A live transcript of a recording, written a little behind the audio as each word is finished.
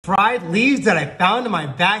Fried leaves that I found in my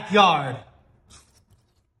backyard.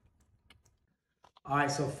 All right,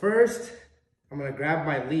 so first I'm gonna grab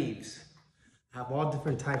my leaves. I have all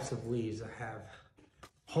different types of leaves. I have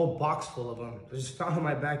a whole box full of them. I just found in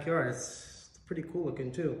my backyard. It's pretty cool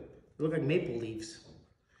looking too. They look like maple leaves.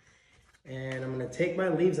 And I'm gonna take my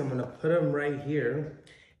leaves, I'm gonna put them right here.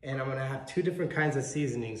 And I'm gonna have two different kinds of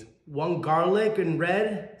seasonings. One garlic and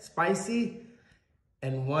red, spicy,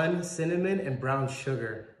 and one cinnamon and brown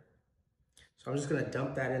sugar. So I'm just gonna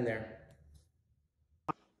dump that in there.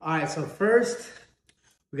 All right, so first,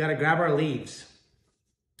 we gotta grab our leaves.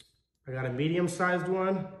 I got a medium-sized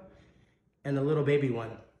one and a little baby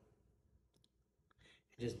one.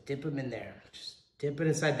 Just dip them in there. Just dip it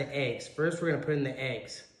inside the eggs. First, we're gonna put in the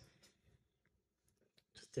eggs.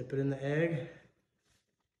 Just dip it in the egg.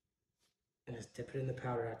 And just dip it in the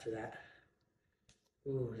powder after that.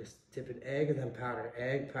 Ooh, just dip in egg and then powder,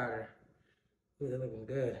 egg, powder. Ooh, they're looking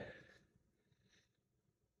good.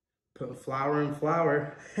 Putting flour in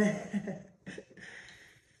flour.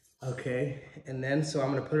 Okay, and then so I'm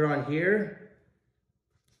gonna put it on here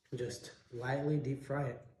and just lightly deep fry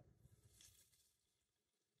it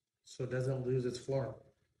so it doesn't lose its form.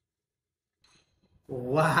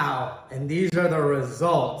 Wow, and these are the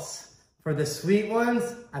results. For the sweet ones,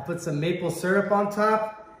 I put some maple syrup on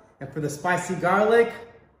top, and for the spicy garlic,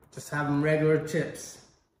 just have them regular chips.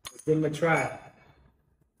 Let's give them a try.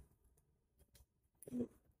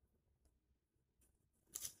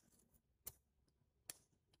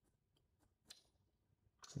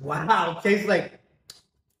 Wow, it tastes like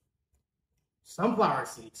sunflower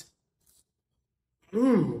seeds.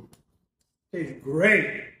 Mmm, tastes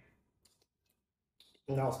great.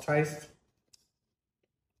 And now let's try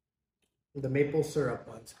the maple syrup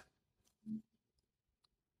ones.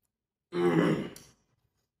 Mmm.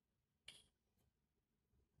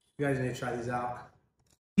 You guys need to try these out.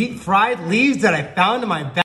 Deep fried leaves that I found in my bag.